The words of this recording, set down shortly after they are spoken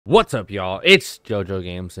What's up, y'all? It's JoJo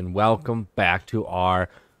Games, and welcome back to our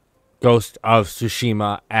Ghost of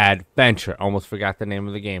Tsushima adventure. Almost forgot the name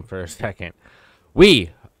of the game for a second. We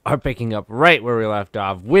are picking up right where we left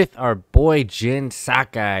off with our boy Jin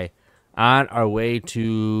Sakai on our way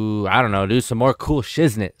to, I don't know, do some more cool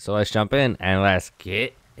shiznit. So let's jump in and let's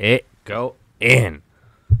get it going. I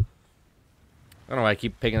don't know why I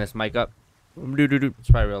keep picking this mic up. It's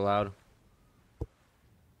probably real loud.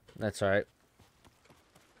 That's alright.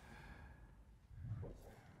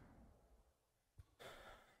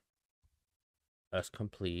 That's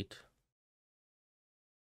complete.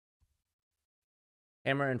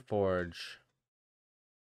 Hammer and Forge.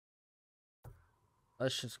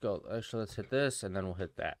 Let's just go. Actually, let's hit this, and then we'll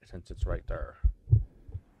hit that, since it's right there.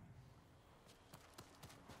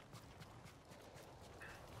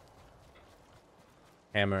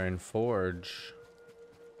 Hammer and Forge.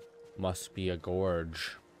 Must be a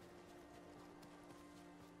gorge.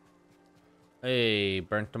 Hey,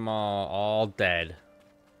 burnt them all dead.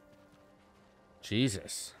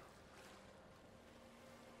 Jesus.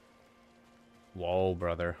 Whoa,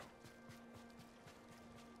 brother.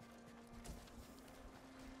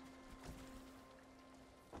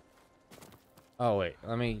 Oh, wait.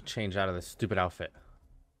 Let me change out of this stupid outfit.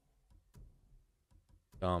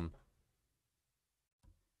 Dumb.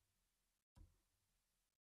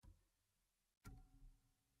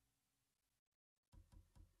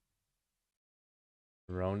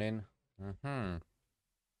 Ronin.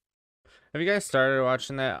 Have you guys started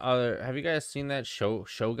watching that other... Have you guys seen that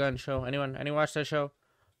Shogun show? Anyone watch that show?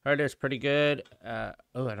 Heard it's pretty good.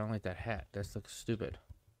 Oh, I don't like that hat. This looks stupid.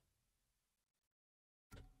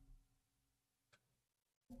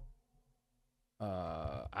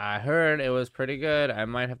 I heard it was pretty good. I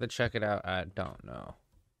might have to check it out. I don't know.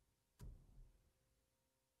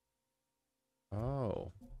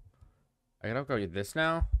 Oh. I gotta go get this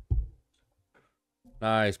now?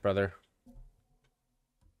 Nice, brother.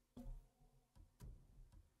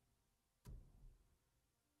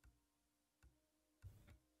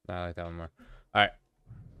 I like that one more. Alright.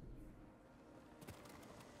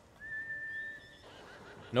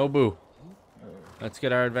 Nobu. Let's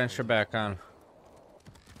get our adventure back on.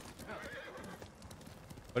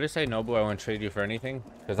 What did you say, Nobu? I won't trade you for anything?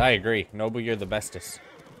 Because I agree. Nobu, you're the bestest.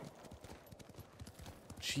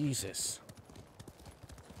 Jesus.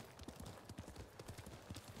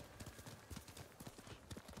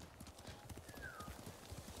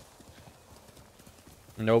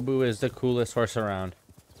 Nobu is the coolest horse around.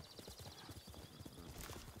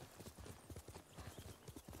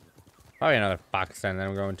 Probably another box then that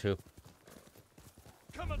I'm going to.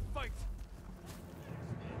 Come and fight.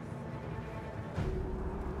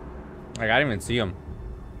 Like, I didn't even see him.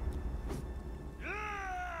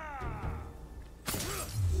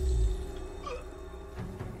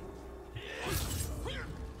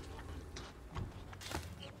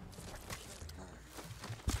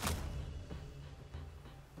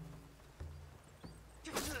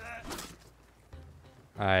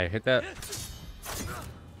 I hit that.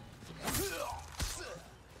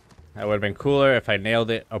 That would have been cooler if I nailed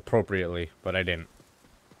it appropriately, but I didn't.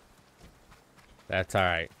 That's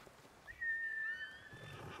alright.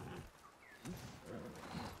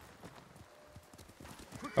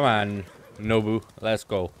 Come on, Nobu. Let's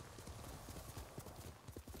go.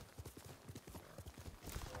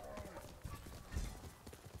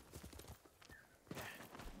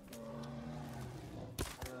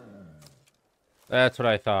 That's what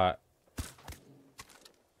I thought.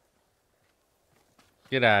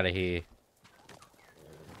 Get out of here.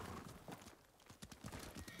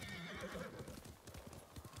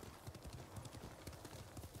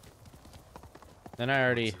 Then I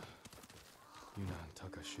already... Yuna and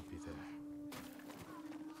Taka should be there.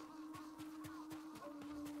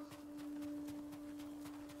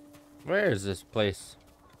 Where is this place?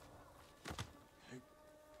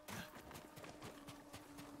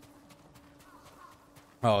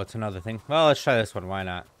 Oh, it's another thing. Well, let's try this one. Why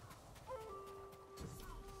not?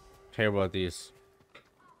 Care about these.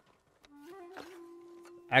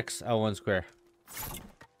 X L1 square.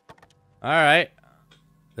 Alright.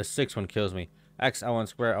 The 6th one kills me. X L1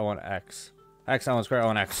 square L1 X. X L1 square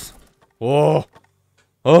L1 X. Whoa.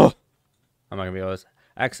 Oh. I'm not gonna be able to. This.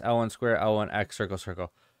 X L1 square L1 X circle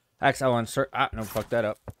circle. X L1 circle. Ah, no, fuck that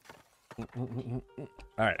up.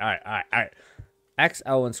 Alright. X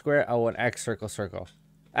L1 square L1 X circle circle.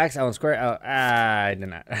 X L1 square L. Ah, I did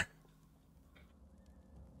not.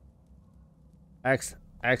 X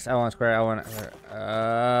L1 square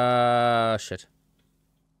L1. Shit.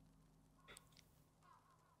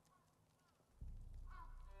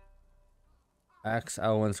 X,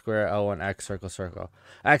 L1 square, L1 X, circle, circle.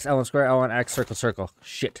 X, L1 square, L1 X, circle, circle.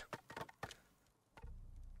 Shit.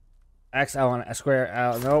 X, L1 square,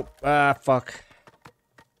 L. Nope. Ah, fuck.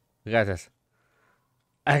 We got this.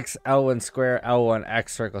 X, L1 square, L1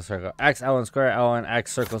 X, circle, circle. X, L1 square, L1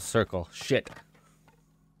 X, circle, circle. Shit.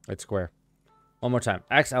 It's square. One more time.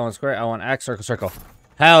 X, L1 square, L1 X, circle, circle.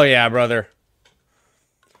 Hell yeah, brother.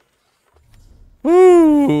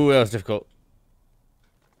 Woo! That was difficult.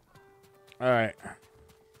 Alright.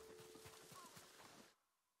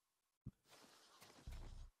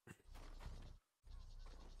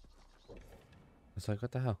 It's like,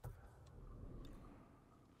 what the hell?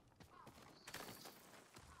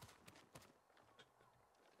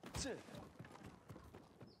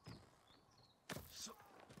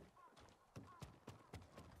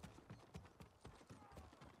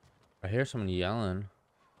 I hear someone yelling.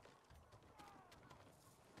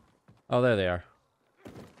 Oh, there they are.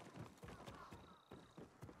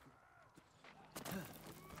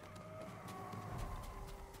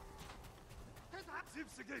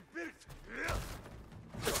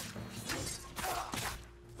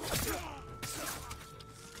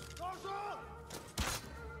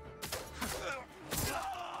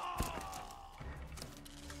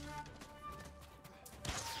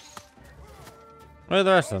 Where are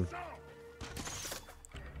the rest of them?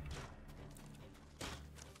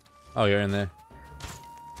 Oh, you're in there.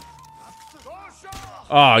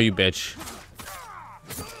 Oh, you bitch.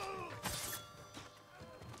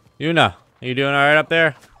 Yuna, are you doing alright up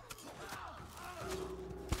there?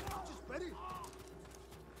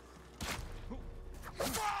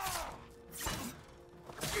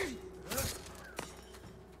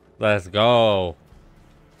 Let's go.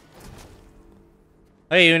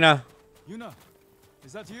 Hey, Yuna. Yuna,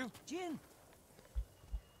 is that you? Jin!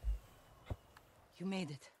 You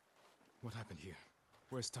made it. What happened here?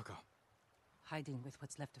 Where's Taka? Hiding with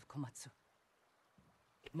what's left of Komatsu.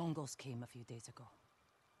 Mongols came a few days ago.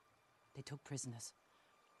 They took prisoners.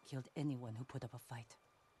 Killed anyone who put up a fight.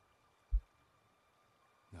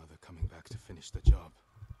 Now they're coming back to finish the job.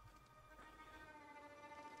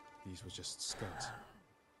 These were just scouts.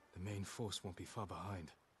 The main force won't be far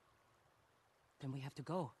behind. Then we have to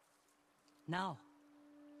go. Now.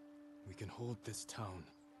 We can hold this town.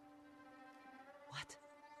 What?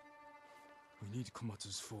 We need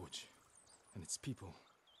Komatsu's forge and its people.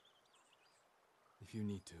 If you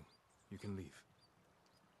need to, you can leave.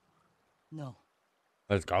 No.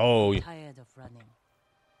 Let's go. I'm tired of running.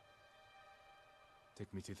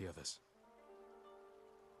 Take me to the others.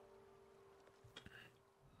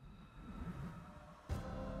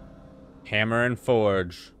 Hammer and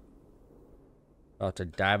forge. About to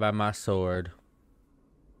die by my sword.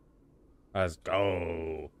 Let's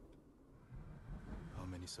go. How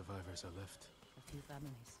many survivors are left? A few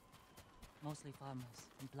families. Mostly farmers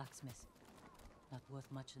and blacksmiths. Not worth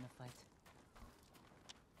much in a fight.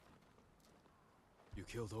 You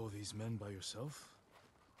killed all these men by yourself?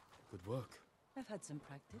 Good work. I've had some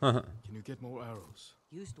practice. Can you get more arrows?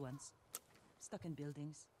 Used ones. Stuck in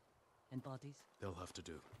buildings. And bodies. They'll have to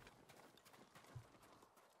do.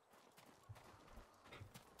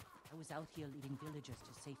 I was out here leading villagers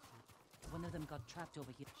to safety. One of them got trapped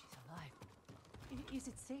over here. She's alive. Is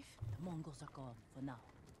it safe? The Mongols are gone for now.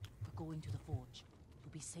 We're going to the forge.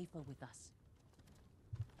 You'll be safer with us.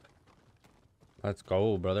 Let's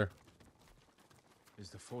go, brother. Is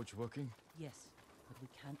the forge working? Yes, but we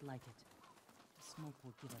can't light it. The smoke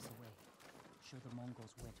will give us away. Show the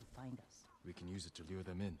Mongols where to find us. We can use it to lure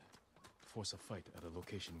them in. Force a fight at a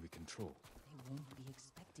location we control. They won't be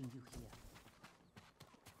expecting you here.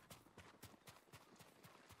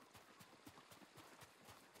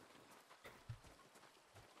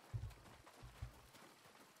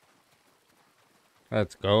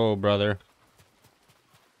 Let's go, brother.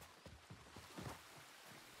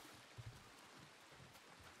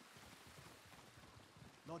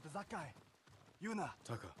 Lord Zakai, Yuna.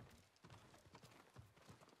 Taka,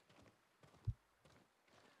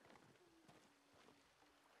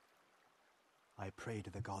 I prayed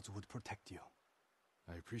the gods would protect you.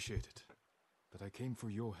 I appreciate it, but I came for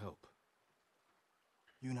your help.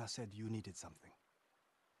 Yuna said you needed something.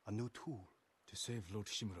 A new tool. To save Lord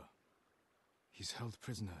Shimura. He's held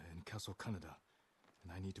prisoner in Castle Kaneda,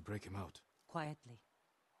 and I need to break him out. Quietly.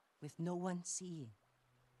 With no one seeing.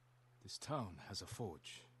 This town has a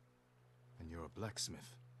forge, and you're a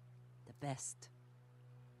blacksmith. The best.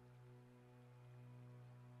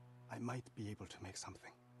 I might be able to make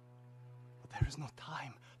something. But there is no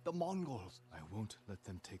time. The Mongols. I won't let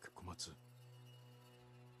them take Komatsu.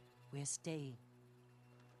 We're staying.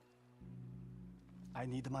 I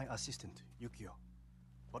need my assistant, Yukio.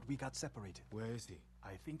 but we got separated. Where is he?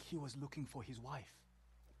 I think he was looking for his wife.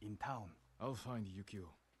 In town. I'll find Yukio.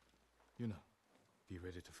 Yuna, be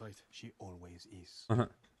ready to fight. She always is.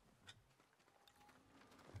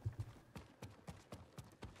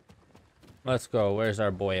 Let's go. Where's our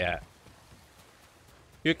boy at?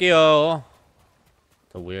 Yukio.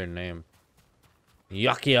 It's a weird name.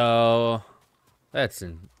 Yukio. That's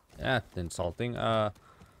insulting. Hey!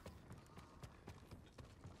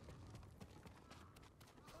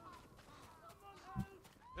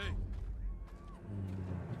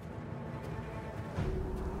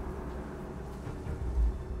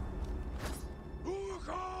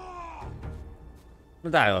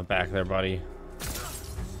 Dial it back there, buddy.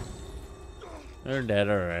 They're dead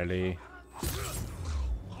already.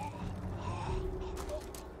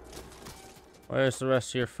 Where's the rest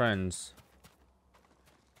of your friends?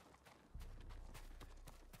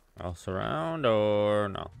 Else around or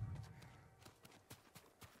no?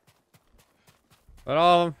 But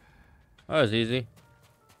all of them. That was easy.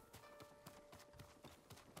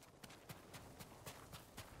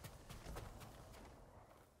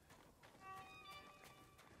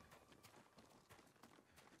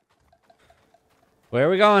 Where are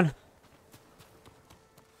we going?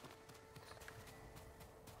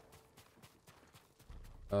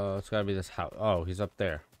 It's gotta be this house. Oh, he's up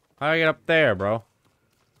there. How do I get up there, bro?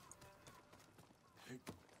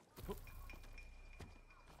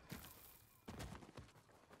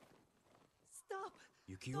 Stop!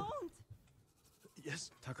 Yukio? Don't!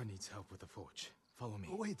 Yes? Taka needs help with the forge. Follow me.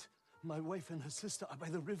 Wait. My wife and her sister are by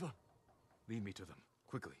the river. Lead me to them.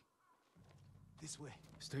 Quickly. This way.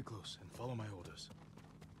 Stay close and follow my orders.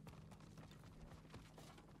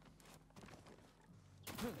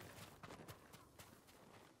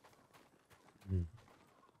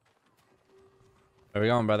 Where we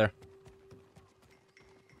going, brother?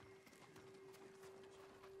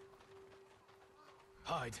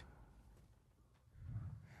 Hide.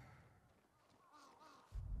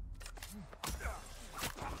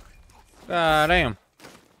 God damn.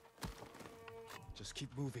 Just keep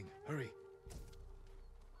moving. Hurry.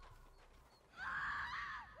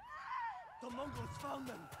 The Mongols found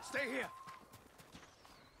them. Stay here.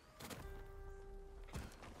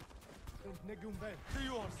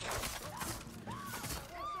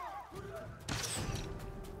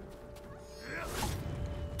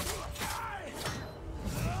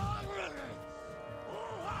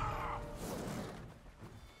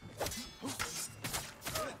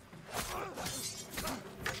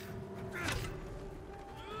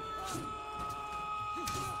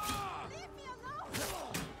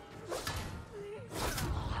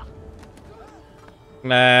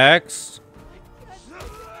 Next.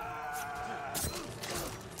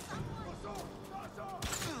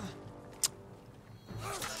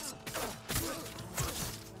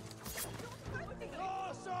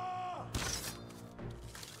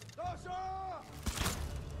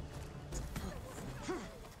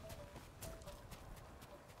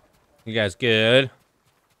 You guys good?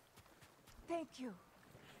 Thank you.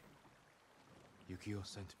 Yukio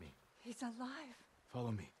sent me. He's alive.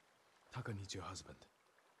 Follow me. Taka needs your husband.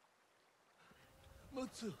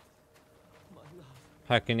 Mutsu. My love.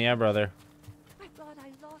 Heckin' yeah, brother. I thought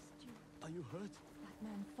I lost you. Are you hurt? That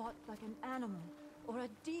man fought like an animal or a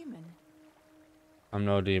demon. I'm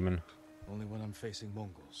no demon. Only when I'm facing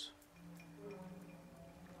Mongols.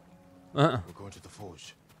 Uh-uh. We're going to the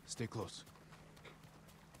forge. Stay close.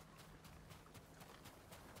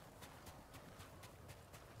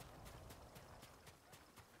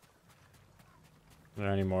 Are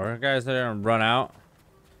there any more guys that are gonna run out?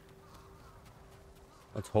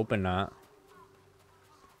 Let's hoping not.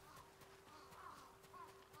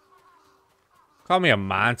 Call me a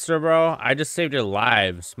monster, bro. I just saved your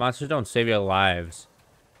lives. Monsters don't save your lives.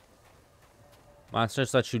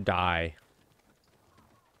 Monsters let you die.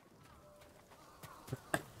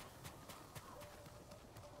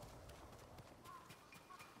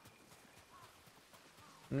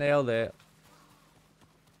 Nailed it.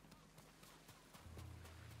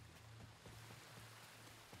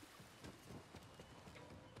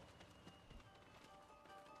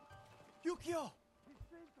 Yukio!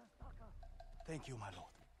 Thank you, my lord.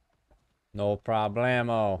 No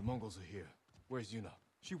problemo. The Mongols are here. Where's Yuna?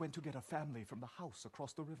 She went to get her family from the house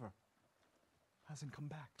across the river. Hasn't come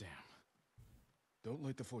back. Damn. Don't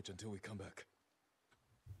light the forge until we come back.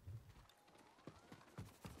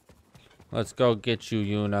 Let's go get you,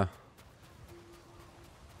 Yuna.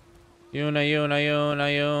 Yuna, Yuna, Yuna,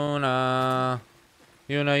 Yuna.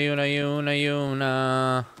 Yuna, Yuna, Yuna,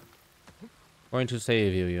 Yuna. Going to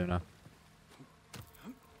save you, Yuna.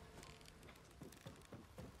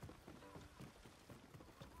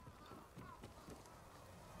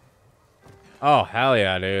 Oh, hell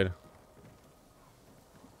yeah, dude.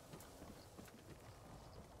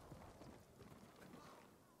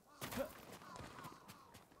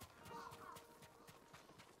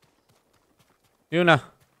 Yuna,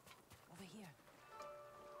 Over here.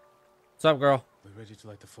 what's up, girl? We're ready to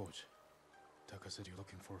light the forge. Taka said you're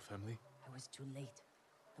looking for a family? I was too late.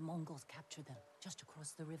 The Mongols captured them just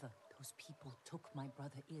across the river. Those people took my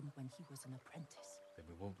brother in when he was an apprentice. Then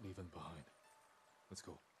we won't leave him behind. Let's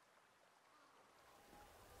go.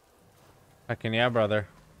 Fucking yeah, brother.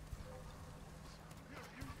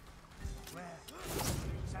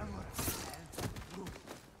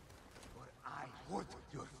 I would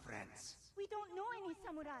your friends. We don't know any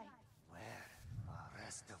samurai. Where are the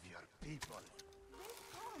rest of your people? They're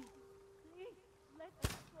gone. Please, let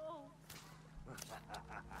us go.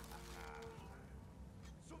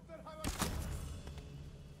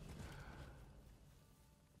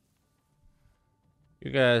 You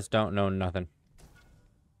guys don't know nothing.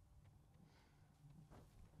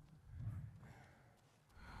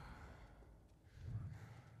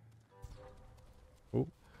 Ooh.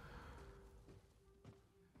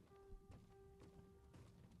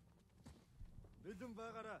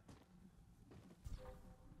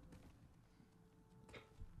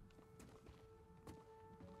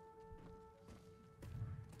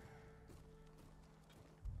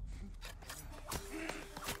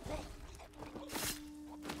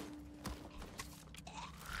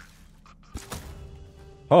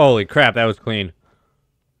 Holy crap, that was clean.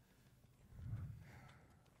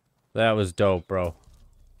 That was dope, bro.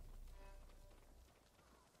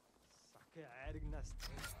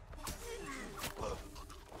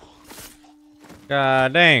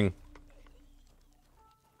 God dang.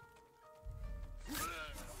 I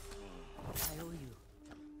owe you.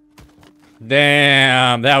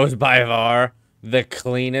 Damn, that was by far the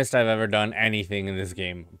cleanest I've ever done anything in this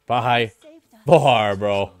game. By Saved us. far,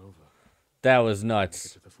 bro. That was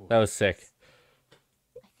nuts. That was sick.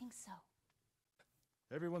 I think so.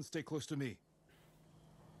 Everyone stay close to me.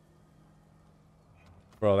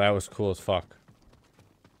 Bro, that was cool as fuck.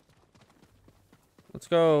 Let's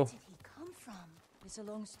go. Where did he come from? It's a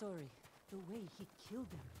long story. The way he killed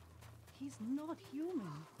them. He's not human.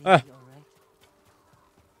 Ah. They'll be all right.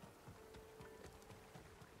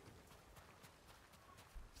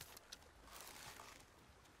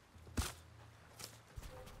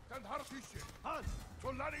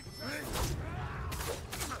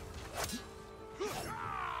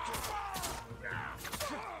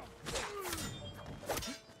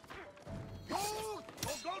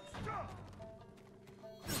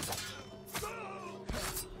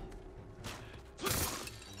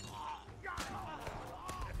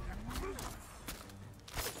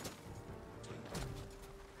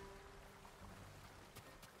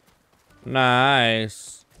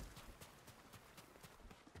 Nice.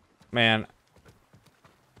 Man.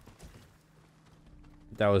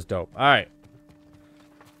 That was dope. Alright.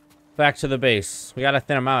 Back to the base. We gotta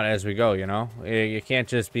thin them out as we go, you know? You can't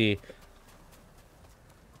just be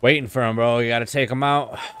waiting for them, bro. You gotta take them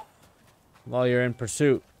out while you're in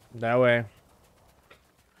pursuit. That way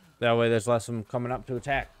there's less of them coming up to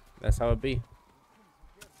attack. That's how it be.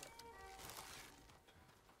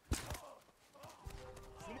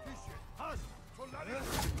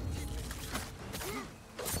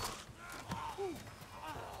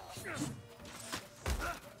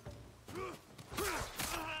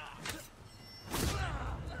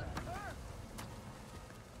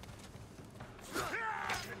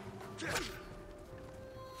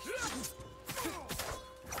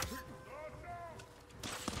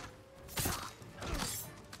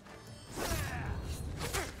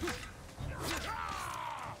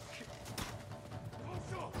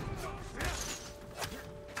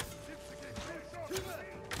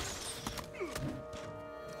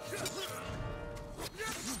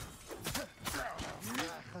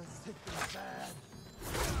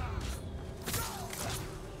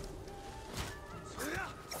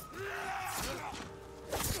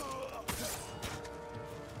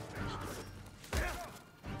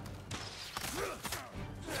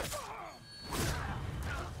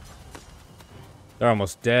 They're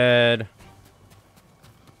almost dead.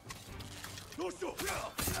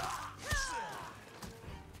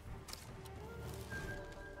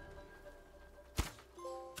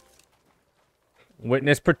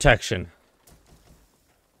 Witness protection.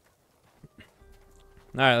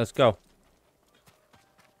 Alright, let's go.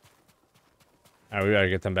 Alright, we gotta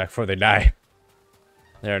get them back before they die.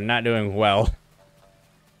 They're not doing well.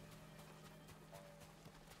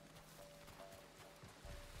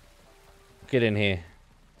 Get in here.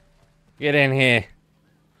 Get in here.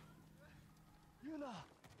 Yuna!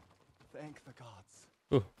 Thank the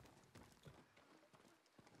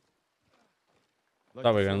Like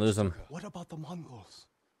Thought we the were gonna French lose them. took her. What about the Mongols?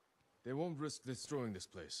 They won't risk destroying this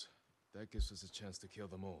place. That gives us a chance to kill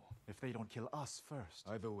them all. If they don't kill us first.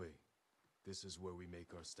 Either way, this is where we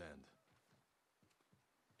make our stand.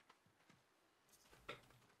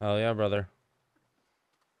 Hell yeah, brother.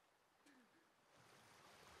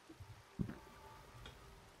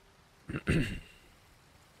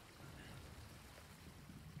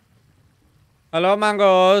 Hello,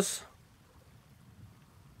 mangoes.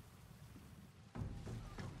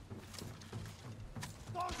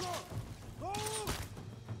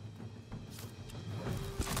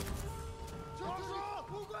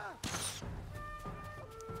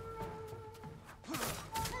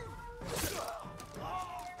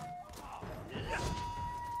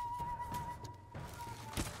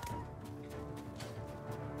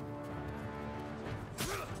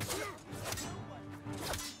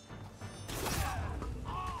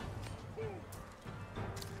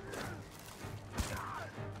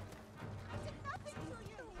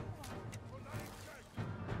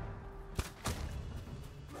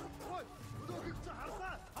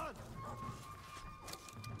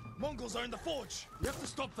 Mongols are in the forge! We have to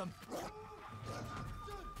stop them!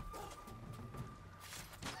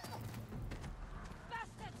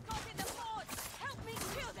 Bastards got in the forge! Help me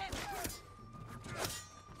kill them!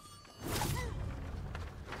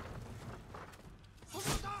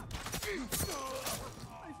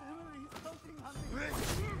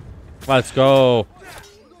 Let's go.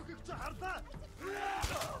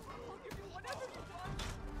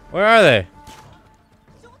 Where are they?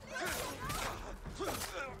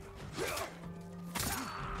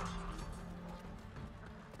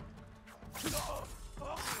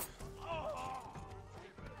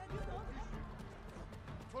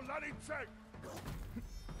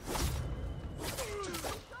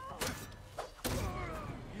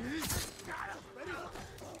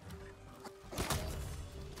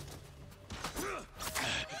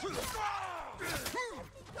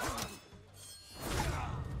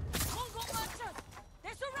 Mongol archers!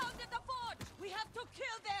 They surrounded the forge! We have to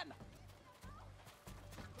kill them!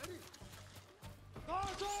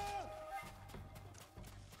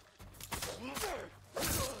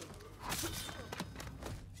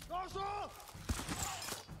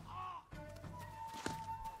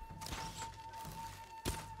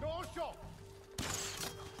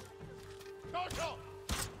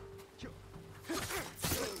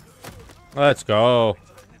 Let's go.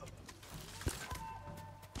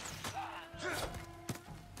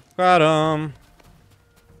 Got him.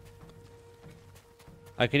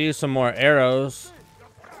 I could use some more arrows.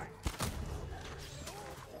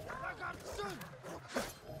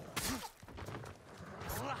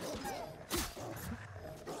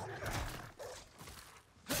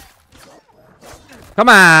 Come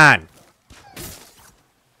on.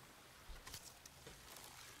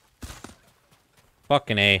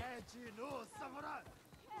 Fucking A.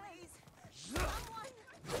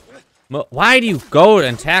 Why do you go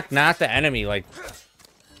and attack not the enemy? Like,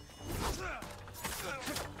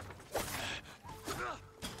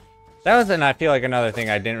 that was, and I feel like another thing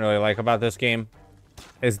I didn't really like about this game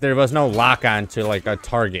is there was no lock on to like a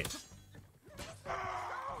target.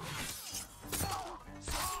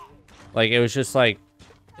 Like, it was just like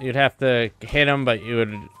you'd have to hit him, but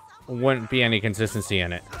wouldn't be any consistency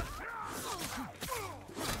in it.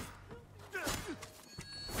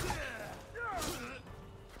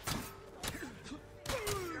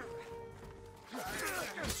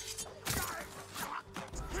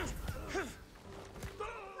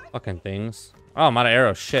 Fucking things. Oh, I'm out of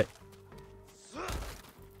arrows. Shit.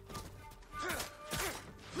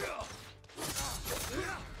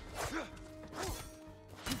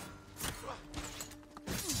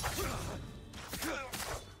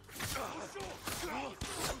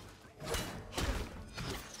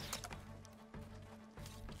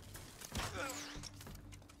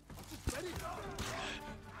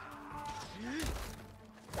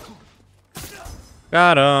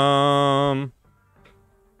 Got him.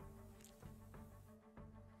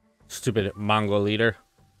 Stupid Mongol leader.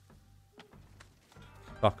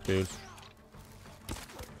 Fuck, dude.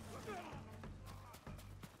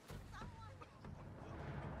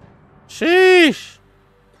 Sheesh.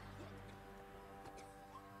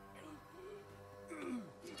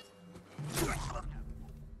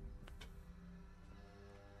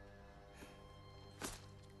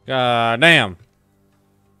 God damn.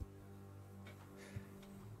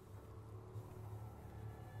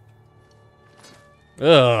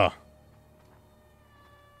 Ugh.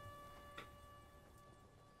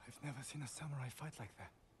 I've never seen a samurai fight like that.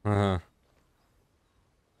 Uh-huh.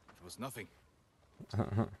 It was nothing.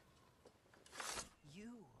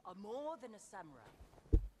 You are more than a samurai.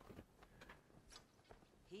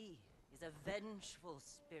 He is a vengeful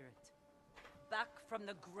spirit, back from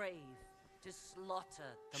the grave to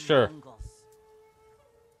slaughter the Sure. Mongols.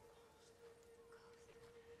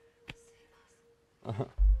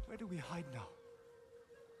 Where do we hide now?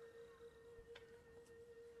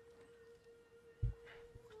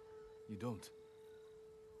 You don't.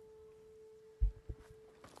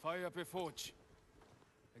 Fire up your forge.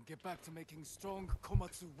 And get back to making strong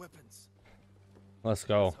Komatsu weapons. Let's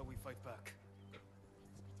go. That's how we fight back.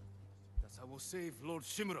 That's how we'll save Lord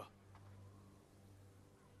Shimura.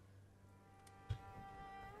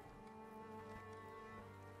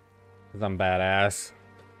 Cause I'm badass.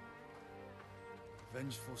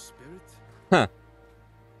 Vengeful spirit? Huh.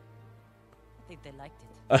 I think they liked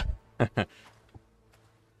it.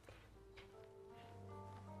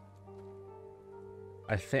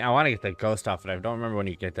 I think I want to get the ghost off, but I don't remember when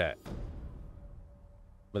you get that.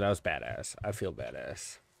 But that was badass. I feel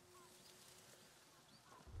badass.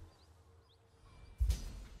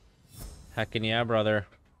 Heckin' yeah, brother.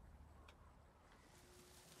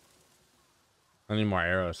 I need more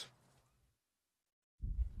arrows.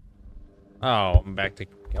 Oh, I'm back to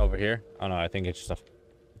over here. Oh no, I think it's just a.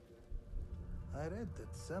 I read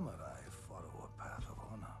that samurai follow a path of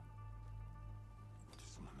honor. It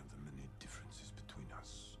is one of the many differences between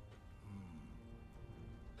us.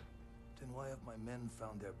 Then why have my men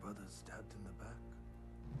found their brothers stabbed in the back?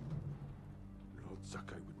 Lord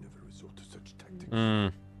Sakai would never resort to such tactics.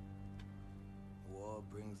 War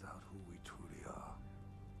brings out who we truly are.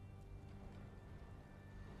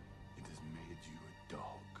 It has made you a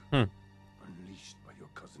dog, unleashed by your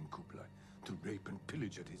cousin Kublai to rape and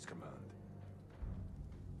pillage at his command.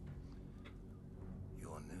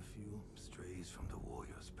 Your nephew strays from the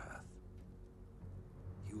warrior's path.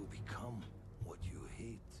 You will become what you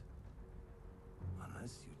hate.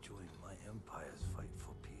 Unless you join my empire's fight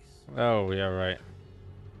for peace. Oh yeah, right.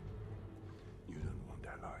 You don't want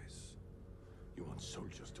allies. You want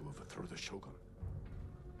soldiers to overthrow the shogun.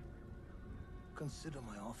 Consider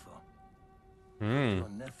my offer. Hmm. Your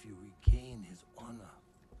nephew regain his honor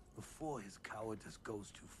before his cowardice goes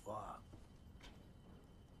too far.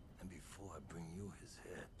 And before I bring you his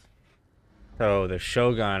head. So the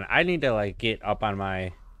Shogun, I need to like get up on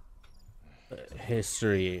my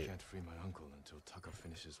history. I can't free my uncle until Taka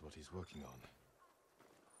finishes what he's working on.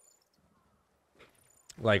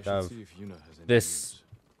 Like I should of see if Yuna has any this news.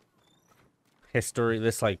 history,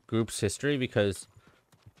 this like group's history, because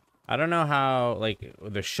I don't know how like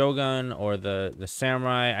the Shogun or the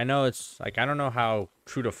samurai. I know it's like I don't know how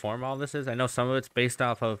true to form all this is. I know some of it's based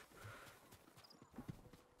off of.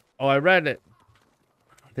 Oh, I read it.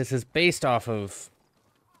 This is based off of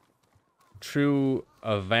true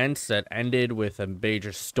events that ended with a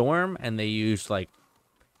major storm, and they used like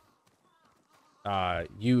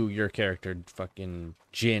your character fucking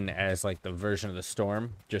Jin as like the version of the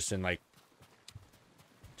storm, just in like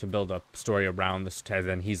to build a story around this. And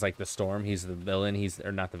then he's like the storm. He's the villain. He's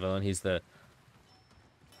or not the villain. He's the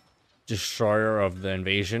destroyer of the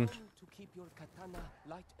invasion. To keep your katana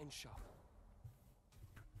light and sharp.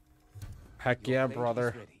 Heck Your yeah, blade is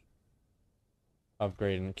brother. ready.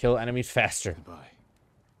 Upgrade and kill enemies faster. Goodbye.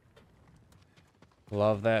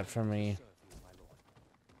 Love that for me. Serve you, my lord.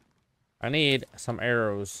 I need some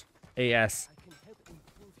arrows. AS. I can help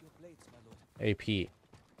improve your blades, my lord. AP. If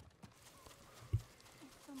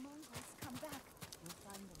the Mongols come back, You'll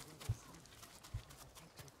find them where they sleep.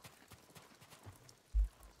 They'll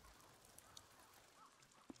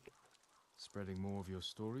protect you. Spreading more of your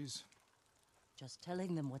stories? Just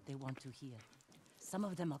telling them what they want to hear. Some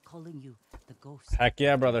of them are calling you the ghost. Heck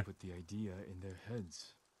yeah, brother. Put the idea in their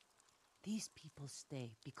heads. These people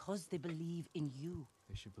stay because they believe in you.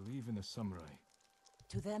 They should believe in the samurai.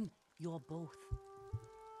 To them, you're both.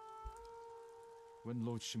 When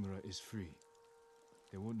Lord Shimura is free,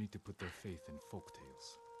 they won't need to put their faith in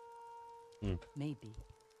folktales. Maybe.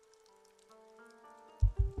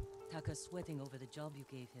 Taka's sweating over the job you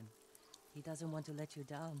gave him. He doesn't want to let you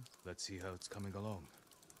down. Let's see how it's coming along.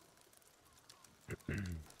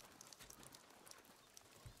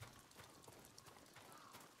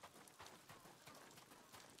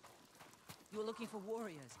 You were looking for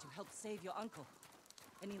warriors to help save your uncle.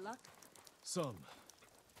 Any luck? Some.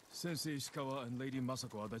 Sensei Ishikawa and Lady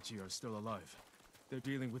Masako Adachi are still alive. They're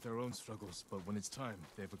dealing with their own struggles, but when it's time,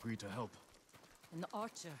 they've agreed to help. An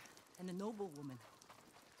archer and a noblewoman.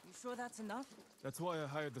 You sure that's enough? That's why I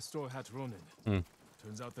hired the Straw Hat Ronin.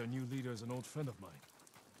 Turns out their new leader is an old friend of mine.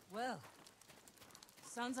 Well,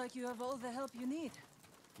 sounds like you have all the help you need.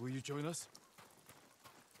 Will you join us?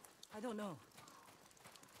 I don't know.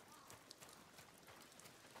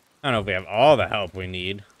 I don't know if we have all the help we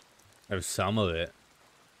need. There's some of it.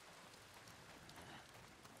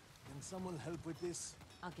 Can someone help with this?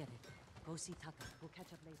 I'll get it. Go see Taka. We'll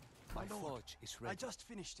catch up later. My lord, forge is I ready. just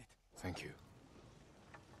finished it. Thank you.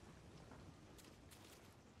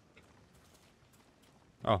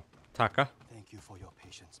 Oh, Taka. Thank you for your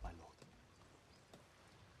patience, my lord.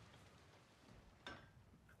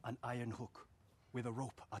 An iron hook with a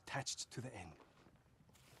rope attached to the end.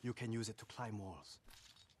 You can use it to climb walls.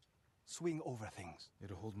 Swing over things.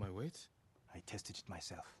 It'll hold my weight? I tested it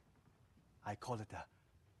myself. I call it a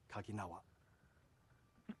Kaginawa.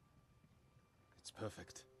 It's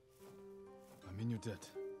perfect. I'm in your debt.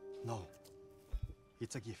 No,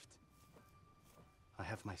 it's a gift. I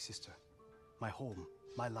have my sister, my home,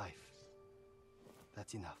 my life.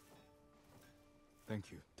 That's enough.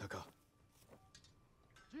 Thank you, Taka.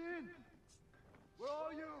 Jin! Where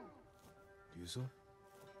are you? Yuzo?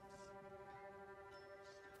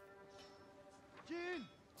 Jin!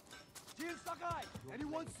 Jin Sakai!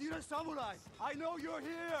 Anyone see the samurai? I know you're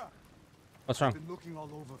here! What's I've wrong? been looking all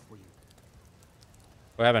over for you.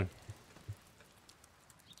 What happened?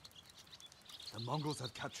 The Mongols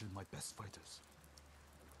have captured my best fighters.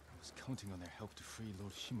 I was counting on their help to free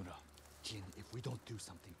Lord Shimura. Jin, if we don't do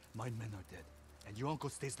something, my men are dead, and your uncle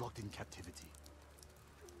stays locked in captivity.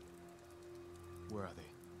 Where are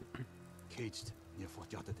they? Caged near Fort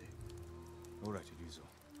Yatate. All right, Yuzo.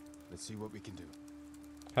 Let's see what we can do.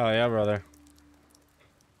 Hell yeah, brother.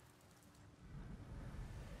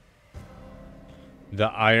 The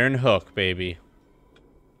iron hook, baby.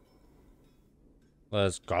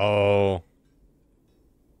 Let's go.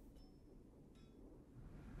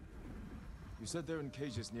 You said they're in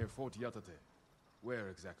cages near Fort Yatate. Where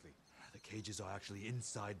exactly? The cages are actually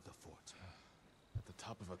inside the fort. At the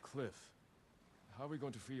top of a cliff. How are we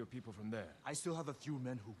going to free your people from there? I still have a few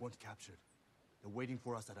men who weren't captured. They're waiting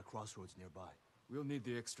for us at a crossroads nearby. We'll need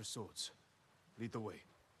the extra swords. Lead the way.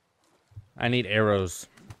 I need arrows.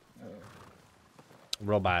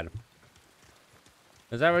 Real bad.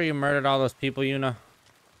 Is that where you murdered all those people, Yuna?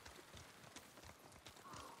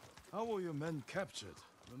 How were your men captured?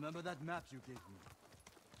 Remember that map you gave me?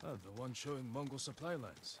 Ah, the one showing Mongol supply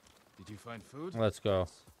lines. Did you find food? Let's go.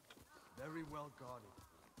 Very well guarded.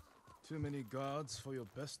 Too many guards for your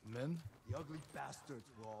best men? The ugly bastards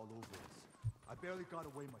were all over us. I barely got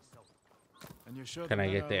away myself. And you're sure Can the I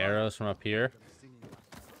men get are the alive? arrows from up here? Singing last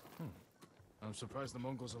night. I'm surprised the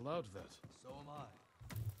Mongols allowed that. So am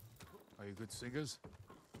I. Are you good singers?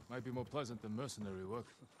 Might be more pleasant than mercenary work.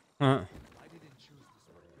 Huh. I didn't choose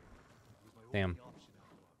this way. It was my Damn. only option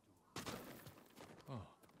after our duel.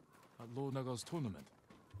 Oh, at Lord Naga's tournament.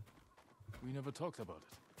 We never talked about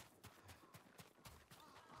it.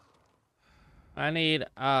 I need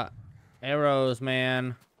arrows,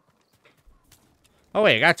 man. Oh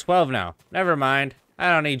wait, I got 12 now. Never mind. I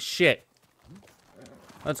don't need shit.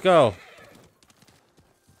 Let's go.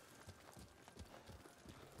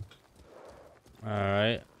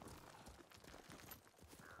 Alright.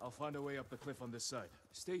 I'll find a way up the cliff on this side.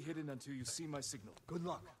 Stay hidden until you see my signal. Good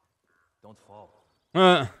luck. Don't fall.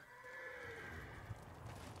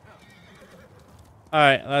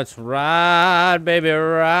 Alright, let's ride, baby,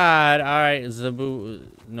 ride. Alright, Zabu.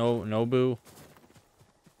 No boo.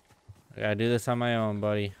 I gotta do this on my own,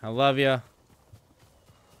 buddy. I love ya.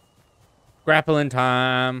 Grappling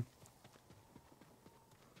time.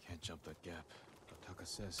 Can't jump that gap. Taka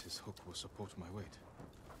says his hook will support my weight.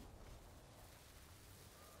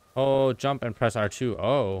 Oh, jump and press R2.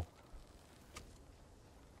 Oh.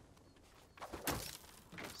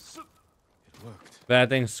 It worked. That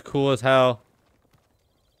thing's cool as hell.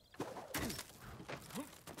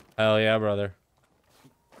 Hell yeah, brother.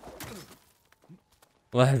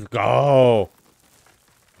 Let's go.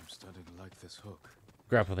 I'm starting to like this hook.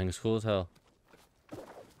 Grapple thing's cool as hell.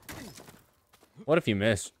 What if you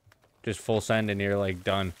miss? Just full send and you're like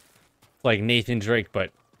done. Like Nathan Drake,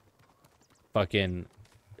 but fucking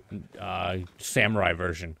samurai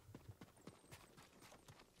version.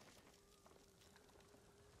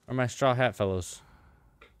 Or my straw hat fellows.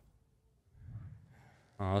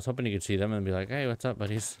 Oh, I was hoping you could see them and be like, hey, what's up,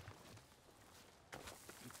 buddies?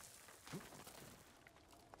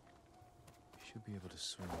 Should be able to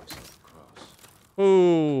swing myself across.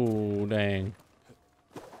 Ooh, dang.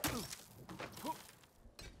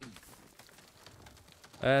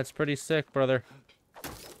 That's pretty sick, brother.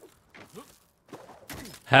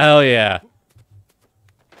 Hell yeah.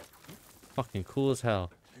 Fucking cool as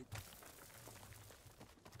hell.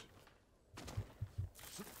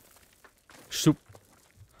 Shoop.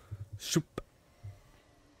 Shoop.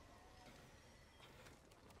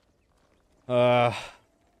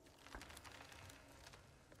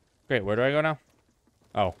 Great, where do I go now?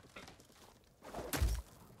 Oh.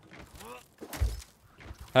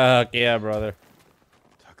 Heck yeah, brother.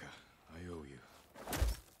 Taka, I owe you.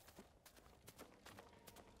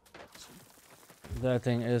 That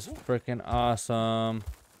thing is freaking awesome.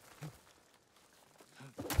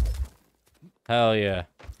 Hell yeah.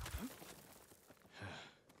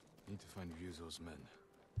 Need to find Ryuzo's men.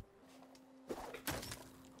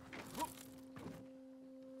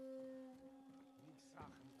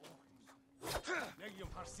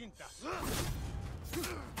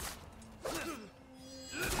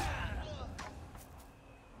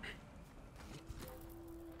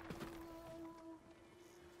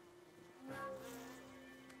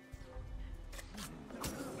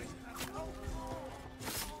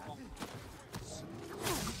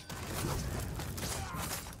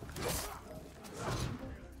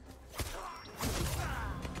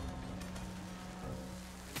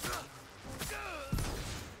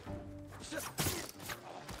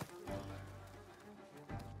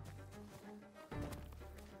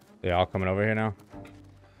 They all coming over here now?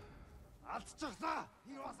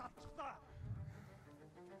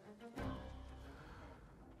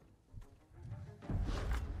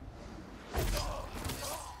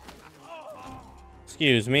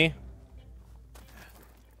 Excuse me.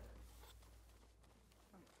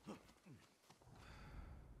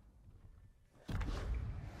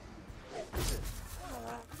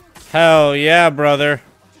 Hell yeah, brother.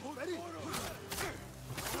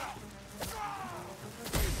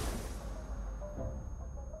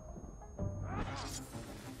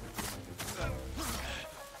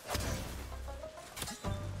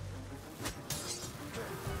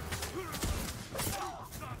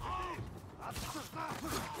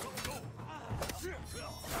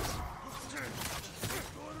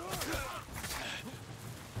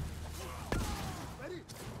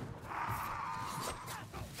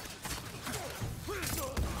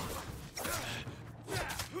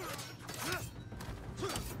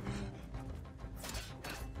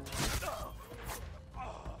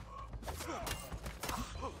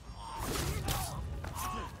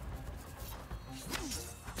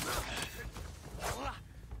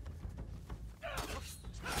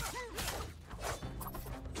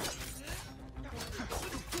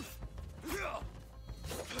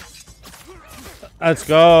 Let's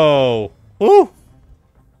go. Woo!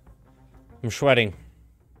 I'm sweating.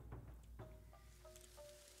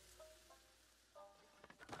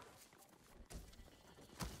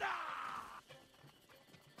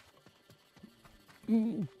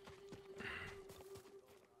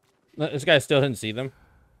 This guy still didn't see them.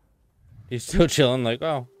 He's still chilling like,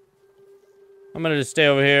 oh. I'm gonna just stay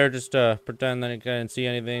over here, just pretend that I didn't see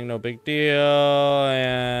anything, no big deal,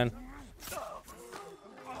 and...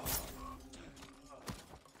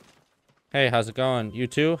 Hey, how's it going? You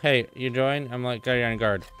too? Hey, you join? I'm like, got you on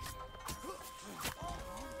guard.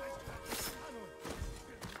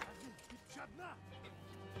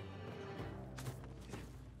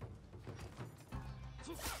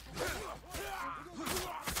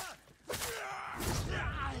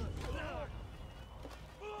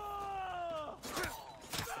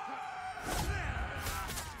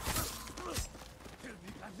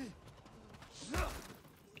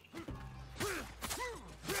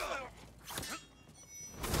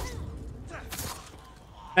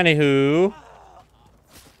 Anywho.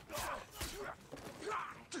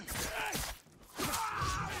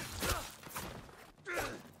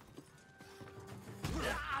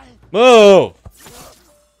 Move!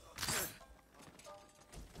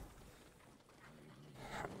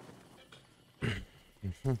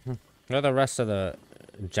 Where are the rest of the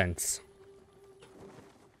gents?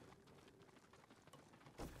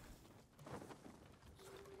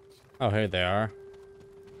 Oh, here they are.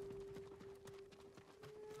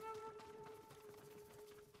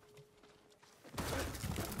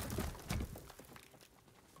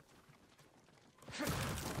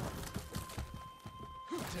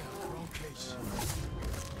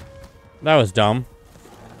 That was dumb.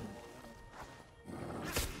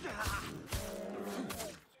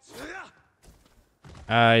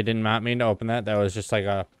 I did not mean to open that. That was just like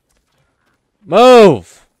a...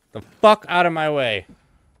 Move! The fuck out of my way.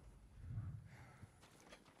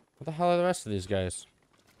 What the hell are the rest of these guys?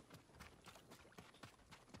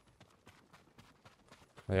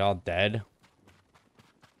 Are they all dead?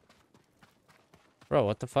 Bro,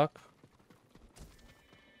 what the fuck?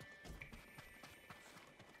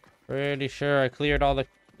 Pretty sure I cleared all the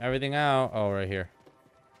everything out. Oh, right here.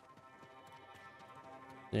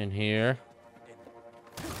 In here.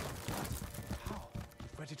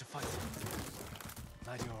 Ready to fight.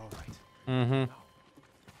 Glad you're all right. Mm-hmm.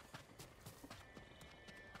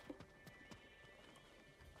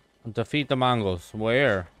 Defeat the Mongols.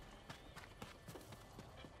 Where?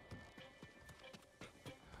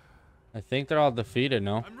 I think they're all defeated,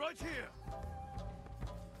 no? I'm right here.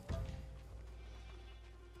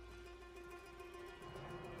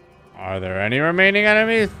 Are there any remaining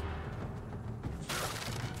enemies?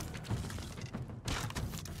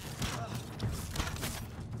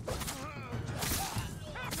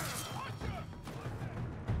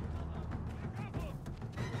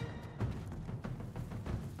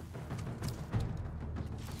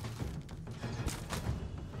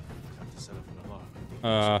 Set up an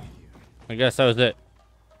alarm. I guess that was it.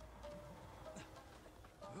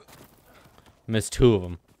 Missed 2 of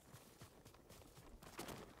them.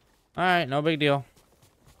 Alright, no big deal.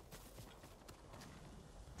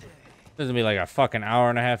 This is gonna be like a fucking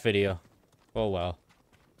hour-and-a-half video. Oh well.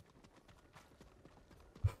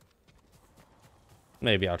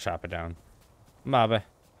 Maybe I'll chop it down. Bye-bye.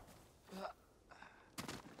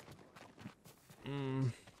 All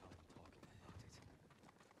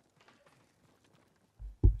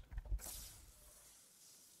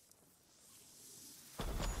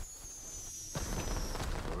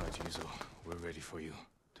right, Yuzo. We're ready for you.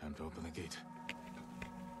 Time to open the gate.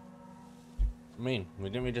 I mean,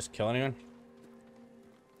 didn't we just kill anyone?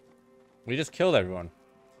 We just killed everyone.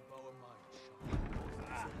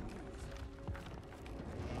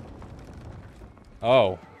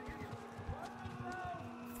 Oh.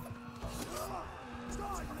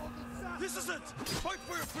 This is it! Fight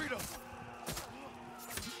for your freedom!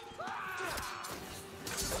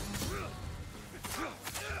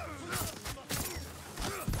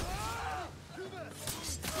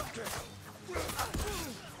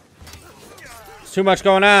 There's too much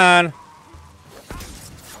going on.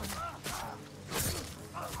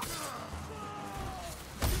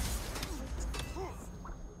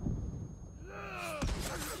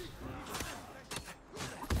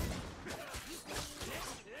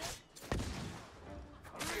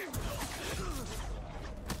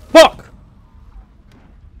 Fuck!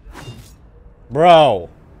 Bro.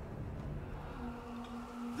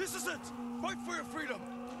 This is it! Fight for your freedom!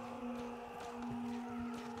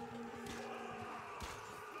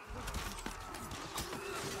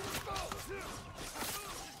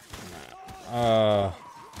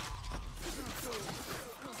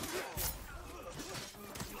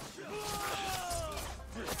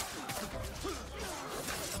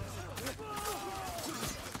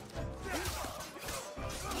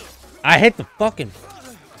 I hit the fucking...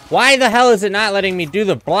 Why the hell is it not letting me do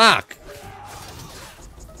the block?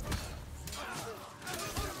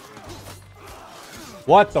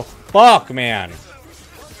 What the fuck, man?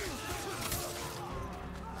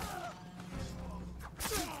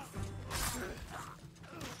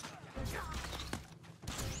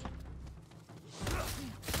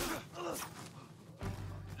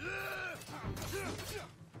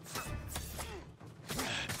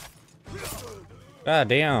 God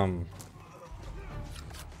damn.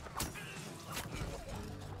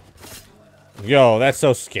 Yo, that's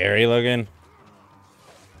so scary looking.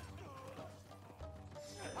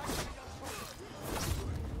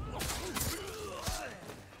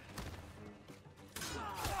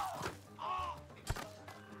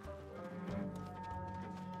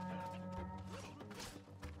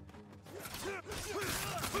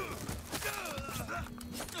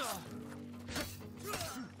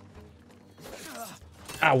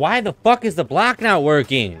 Ah, why the fuck is the block not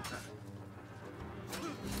working?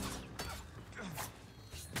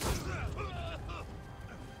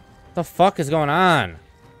 What the fuck is going on?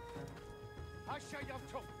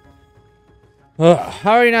 Ugh,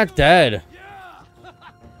 how are you not dead? I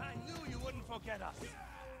knew you wouldn't forget us.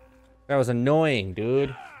 That was annoying,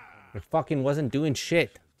 dude. It fucking wasn't doing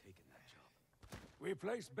shit. We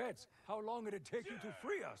placed bets. How long it'd take you to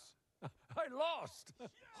free us? I lost.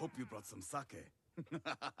 Hope you brought some sake.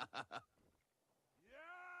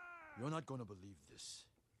 You're not gonna believe this.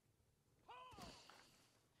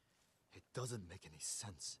 It doesn't make any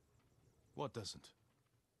sense. What doesn't?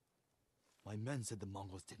 My men said the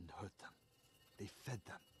Mongols didn't hurt them. They fed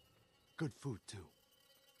them. Good food, too.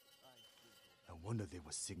 No wonder they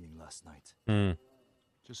were singing last night.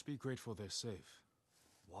 Just be grateful they're safe.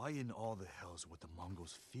 Why in all the hells would the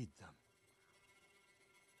Mongols feed them?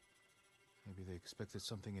 Maybe they expected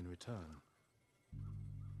something in return.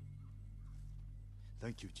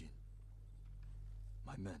 Thank you, Jin.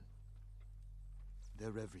 My men. They're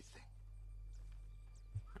everything.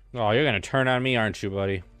 Oh, you're gonna turn on me, aren't you,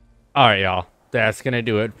 buddy? Alright, y'all. That's gonna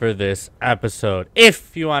do it for this episode.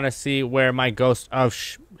 If you want to see where my Ghost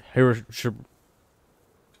of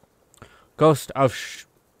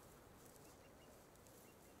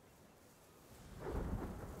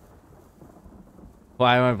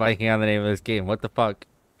Why am I blanking on the name of this game? What the fuck?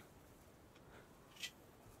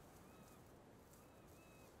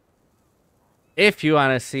 If you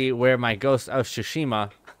want to see where my Ghost of Tsushima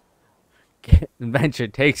adventure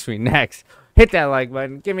takes me next, hit that like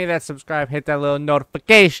button, give me that subscribe, hit that little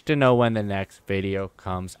notification to know when the next video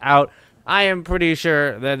comes out. I am pretty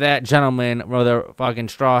sure that that gentleman or the fucking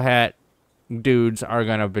straw hat dudes are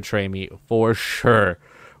gonna betray me for sure.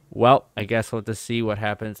 Well, I guess we'll have to see what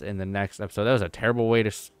happens in the next episode. That was a terrible way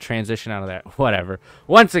to transition out of that. Whatever.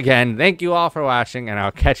 Once again, thank you all for watching, and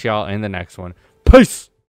I'll catch y'all in the next one. Peace!